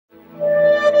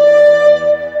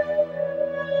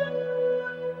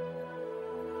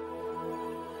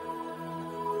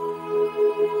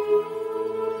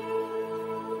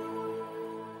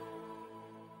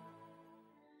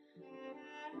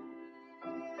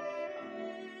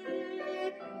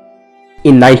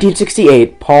In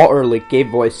 1968, Paul Ehrlich gave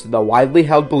voice to the widely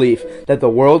held belief that the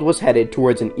world was headed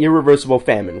towards an irreversible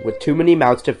famine with too many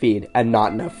mouths to feed and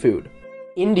not enough food.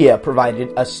 India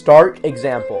provided a stark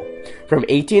example. From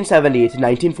 1870 to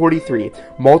 1943,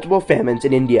 multiple famines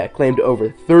in India claimed over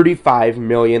 35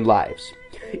 million lives.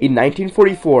 In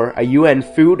 1944, a UN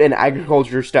food and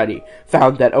agriculture study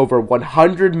found that over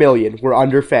 100 million were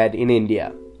underfed in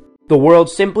India. The world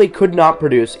simply could not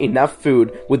produce enough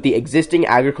food with the existing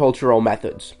agricultural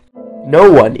methods. No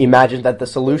one imagined that the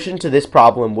solution to this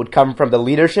problem would come from the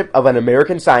leadership of an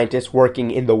American scientist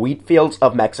working in the wheat fields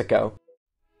of Mexico.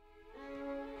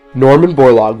 Norman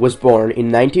Borlaug was born in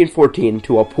 1914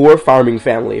 to a poor farming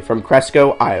family from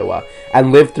Cresco, Iowa,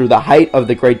 and lived through the height of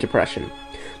the Great Depression.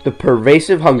 The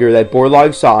pervasive hunger that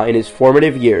Borlaug saw in his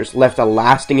formative years left a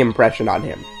lasting impression on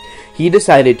him. He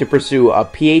decided to pursue a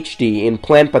PhD in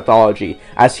plant pathology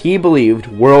as he believed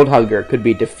world hunger could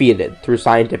be defeated through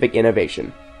scientific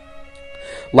innovation.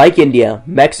 Like India,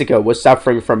 Mexico was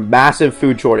suffering from massive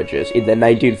food shortages in the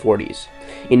 1940s.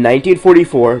 In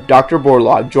 1944, Dr.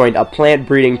 Borlaug joined a plant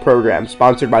breeding program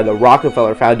sponsored by the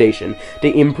Rockefeller Foundation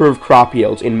to improve crop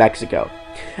yields in Mexico.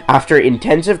 After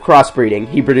intensive crossbreeding,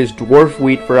 he produced dwarf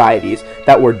wheat varieties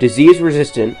that were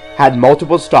disease-resistant, had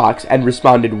multiple stalks, and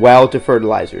responded well to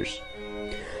fertilizers.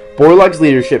 Borlaug's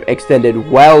leadership extended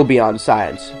well beyond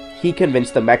science. He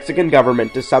convinced the Mexican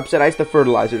government to subsidize the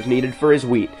fertilizers needed for his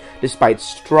wheat, despite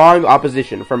strong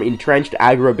opposition from entrenched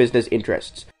agribusiness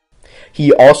interests.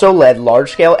 He also led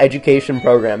large-scale education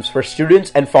programs for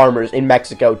students and farmers in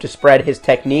Mexico to spread his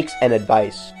techniques and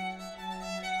advice.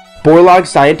 Borlaug's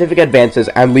scientific advances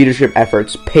and leadership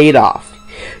efforts paid off.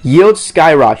 Yields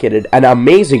skyrocketed, and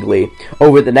amazingly,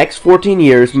 over the next 14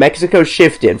 years, Mexico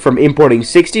shifted from importing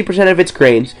 60% of its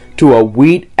grains to a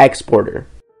wheat exporter.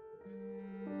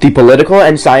 The political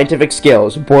and scientific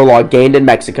skills Borlaug gained in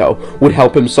Mexico would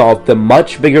help him solve the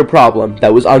much bigger problem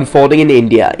that was unfolding in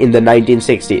India in the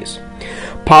 1960s.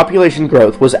 Population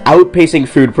growth was outpacing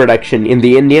food production in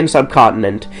the Indian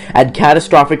subcontinent, and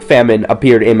catastrophic famine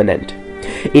appeared imminent.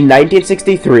 In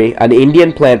 1963, an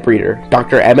Indian plant breeder,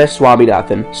 Dr. M.S.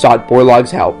 Swaminathan, sought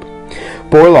Borlaug's help.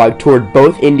 Borlaug toured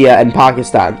both India and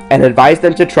Pakistan and advised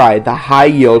them to try the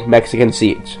high-yield Mexican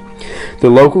seeds. The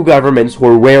local governments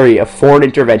were wary of foreign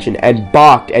intervention and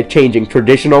balked at changing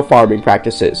traditional farming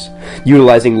practices,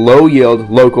 utilizing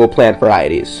low-yield local plant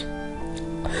varieties.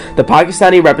 The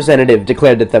Pakistani representative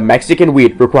declared that the Mexican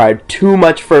wheat required too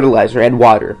much fertilizer and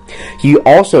water. He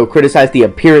also criticized the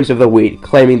appearance of the wheat,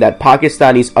 claiming that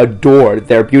Pakistanis adored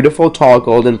their beautiful tall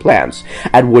golden plants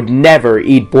and would never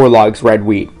eat Borlaug's red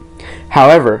wheat.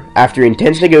 However, after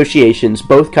intense negotiations,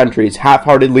 both countries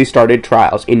half-heartedly started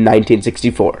trials in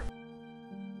 1964.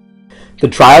 The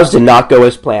trials did not go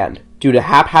as planned. Due to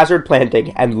haphazard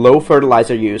planting and low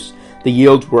fertilizer use, the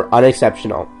yields were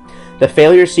unexceptional. The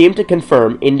failure seemed to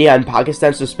confirm India and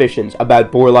Pakistan's suspicions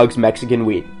about Borlaug's Mexican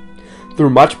wheat. Through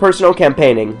much personal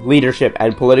campaigning, leadership,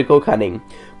 and political cunning,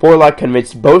 Borlaug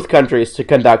convinced both countries to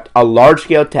conduct a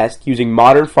large-scale test using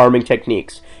modern farming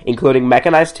techniques, including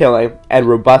mechanized tilling and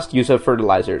robust use of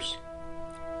fertilizers.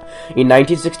 In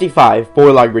 1965,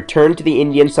 Borlaug returned to the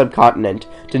Indian subcontinent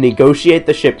to negotiate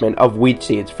the shipment of wheat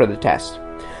seeds for the test.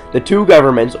 The two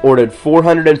governments ordered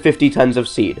 450 tons of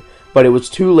seed, but it was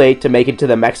too late to make it to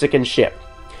the Mexican ship.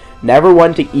 Never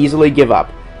one to easily give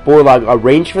up, Borlaug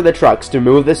arranged for the trucks to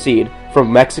move the seed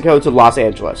from Mexico to Los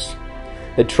Angeles.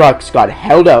 The trucks got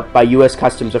held up by U.S.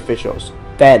 Customs officials.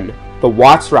 Then, the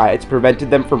Watts riots prevented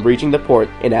them from reaching the port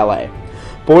in L.A.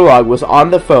 Borlaug was on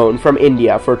the phone from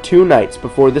India for 2 nights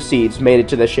before the seeds made it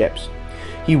to the ships.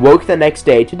 He woke the next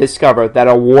day to discover that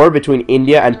a war between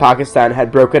India and Pakistan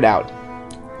had broken out.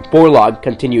 Borlaug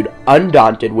continued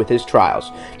undaunted with his trials,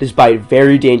 despite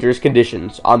very dangerous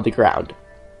conditions on the ground.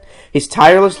 His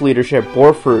tireless leadership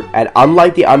bore fruit, and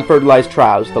unlike the unfertilized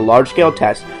trials, the large-scale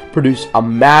test produced a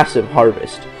massive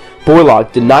harvest.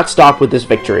 Borlaug did not stop with this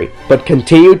victory, but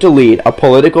continued to lead a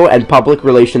political and public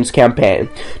relations campaign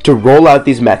to roll out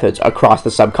these methods across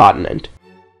the subcontinent.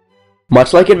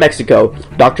 Much like in Mexico,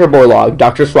 Dr. Borlaug,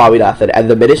 Dr. Swaminathan, and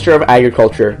the Minister of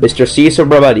Agriculture, Mr. C.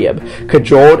 Subramanian,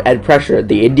 cajoled and pressured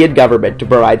the Indian government to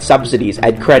provide subsidies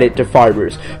and credit to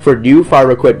farmers for new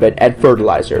farm equipment and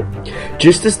fertilizer.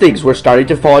 Just as things were starting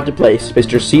to fall into place,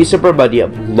 Mr. C.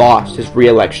 Subramanian lost his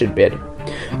re-election bid.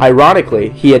 Ironically,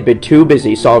 he had been too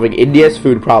busy solving India's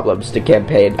food problems to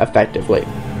campaign effectively.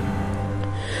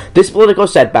 This political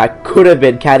setback could have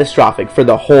been catastrophic for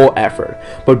the whole effort,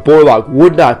 but Borlaug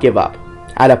would not give up.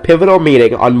 At a pivotal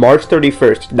meeting on March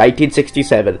 31st,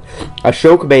 1967,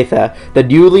 Ashok Mehta, the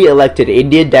newly elected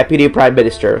Indian Deputy Prime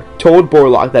Minister, told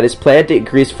Borlaug that his plan to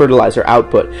increase fertilizer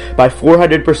output by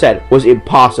 400% was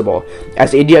impossible,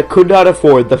 as India could not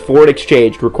afford the foreign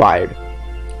exchange required.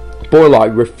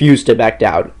 Borlaug refused to back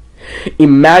down.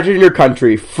 "Imagine your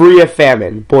country free of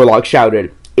famine," Borlaug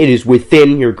shouted. "It is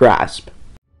within your grasp."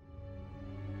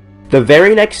 The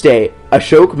very next day,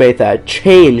 Ashok Mehta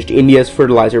changed India's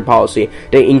fertilizer policy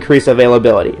to increase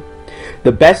availability.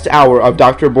 The best hour of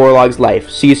Dr. Borlaug's life,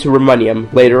 C. Subramanian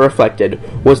later reflected,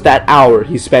 was that hour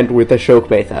he spent with Ashok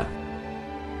Mehta.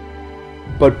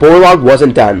 But Borlaug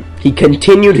wasn't done. He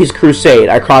continued his crusade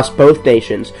across both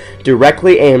nations,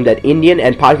 directly aimed at Indian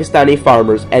and Pakistani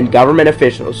farmers and government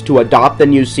officials to adopt the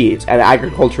new seeds and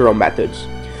agricultural methods.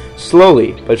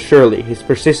 Slowly but surely, his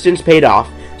persistence paid off,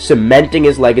 cementing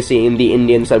his legacy in the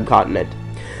Indian subcontinent.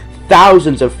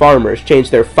 Thousands of farmers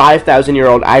changed their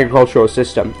 5,000-year-old agricultural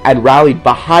system and rallied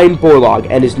behind Borlaug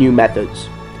and his new methods.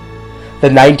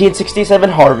 The 1967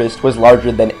 harvest was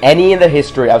larger than any in the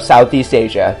history of Southeast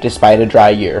Asia, despite a dry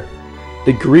year.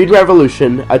 The Green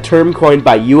Revolution, a term coined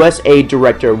by U.S. Aid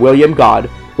Director William Godd,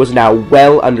 was now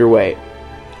well underway.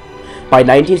 By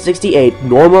 1968,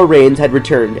 normal rains had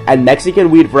returned, and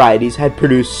Mexican wheat varieties had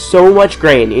produced so much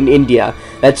grain in India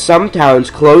that some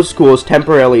towns closed schools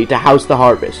temporarily to house the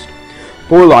harvest.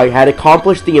 Borlaug had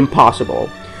accomplished the impossible.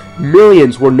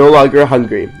 Millions were no longer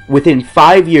hungry. Within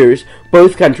 5 years,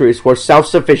 both countries were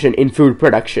self-sufficient in food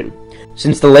production.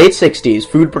 Since the late 60s,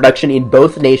 food production in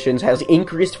both nations has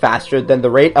increased faster than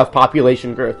the rate of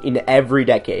population growth in every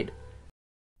decade.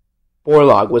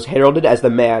 Borlaug was heralded as the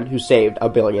man who saved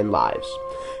 1 billion lives.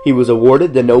 He was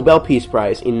awarded the Nobel Peace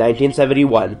Prize in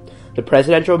 1971, the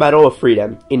Presidential Medal of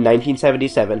Freedom in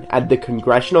 1977, and the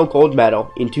Congressional Gold Medal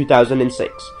in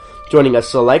 2006, joining a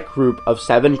select group of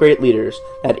 7 great leaders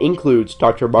that includes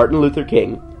Dr. Martin Luther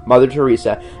King, Mother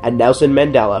Teresa, and Nelson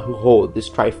Mandela, who hold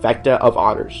this trifecta of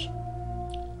honors.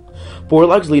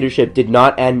 Borlaug's leadership did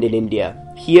not end in India.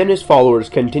 He and his followers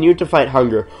continued to fight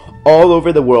hunger all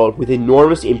over the world with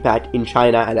enormous impact in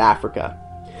China and Africa.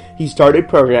 He started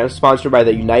programs sponsored by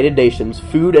the United Nations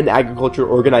Food and Agriculture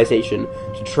Organization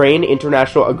to train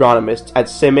international agronomists at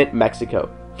CIMMYT,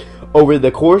 Mexico. Over the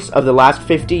course of the last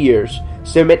 50 years,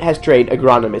 CIMMYT has trained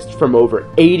agronomists from over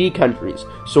 80 countries,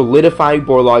 solidifying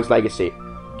Borlaug's legacy.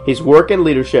 His work and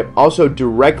leadership also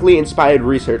directly inspired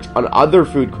research on other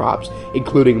food crops,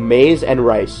 including maize and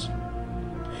rice.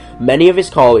 Many of his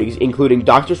colleagues, including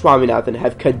Dr. Swaminathan,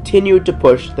 have continued to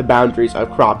push the boundaries of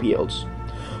crop yields.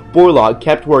 Borlaug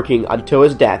kept working until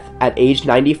his death at age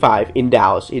 95 in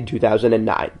Dallas in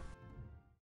 2009.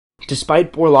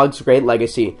 Despite Borlaug's great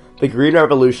legacy, the Green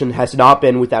Revolution has not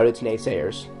been without its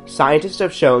naysayers. Scientists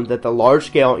have shown that the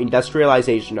large-scale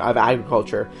industrialization of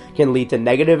agriculture can lead to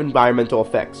negative environmental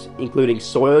effects, including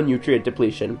soil nutrient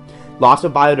depletion, loss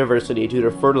of biodiversity due to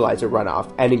fertilizer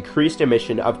runoff, and increased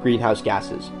emission of greenhouse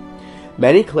gases.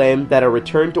 Many claim that a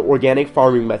return to organic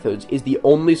farming methods is the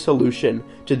only solution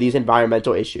to these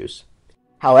environmental issues.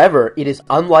 However, it is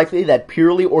unlikely that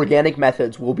purely organic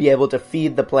methods will be able to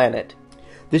feed the planet.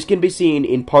 This can be seen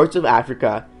in parts of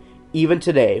Africa, even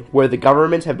today, where the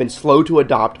governments have been slow to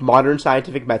adopt modern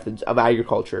scientific methods of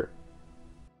agriculture.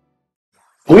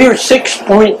 We're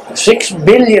 6.6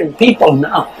 billion people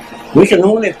now. We can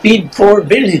only feed 4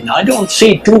 billion. I don't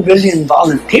see 2 billion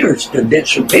volunteers to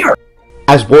disappear.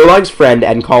 As Borlaug's friend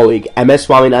and colleague M.S.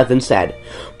 Swaminathan said,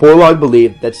 Borlaug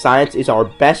believed that science is our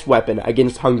best weapon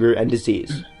against hunger and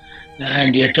disease.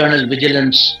 And the eternal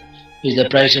vigilance is the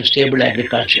price of stable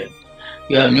agriculture.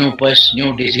 You have new pests,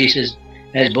 new diseases.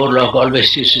 As Borlaug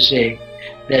always used to say,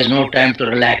 there's no time to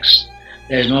relax.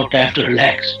 There's no time to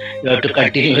relax. You have to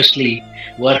continuously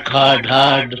work hard,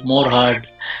 more hard,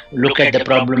 look at the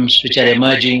problems which are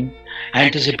emerging,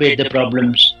 anticipate the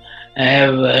problems,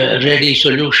 have ready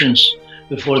solutions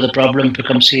before the problem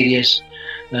becomes serious,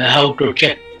 how to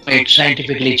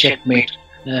scientifically checkmate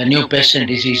new pests and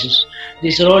diseases.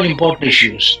 These are all important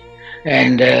issues.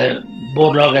 And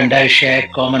Borlaug and I share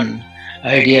common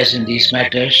ideas in these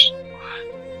matters.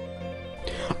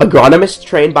 Agronomists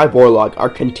trained by Borlaug are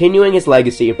continuing his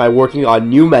legacy by working on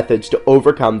new methods to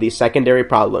overcome these secondary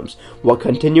problems while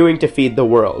continuing to feed the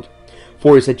world.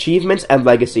 For his achievements and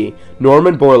legacy,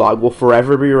 Norman Borlaug will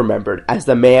forever be remembered as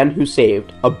the man who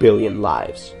saved 1 billion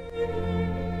lives.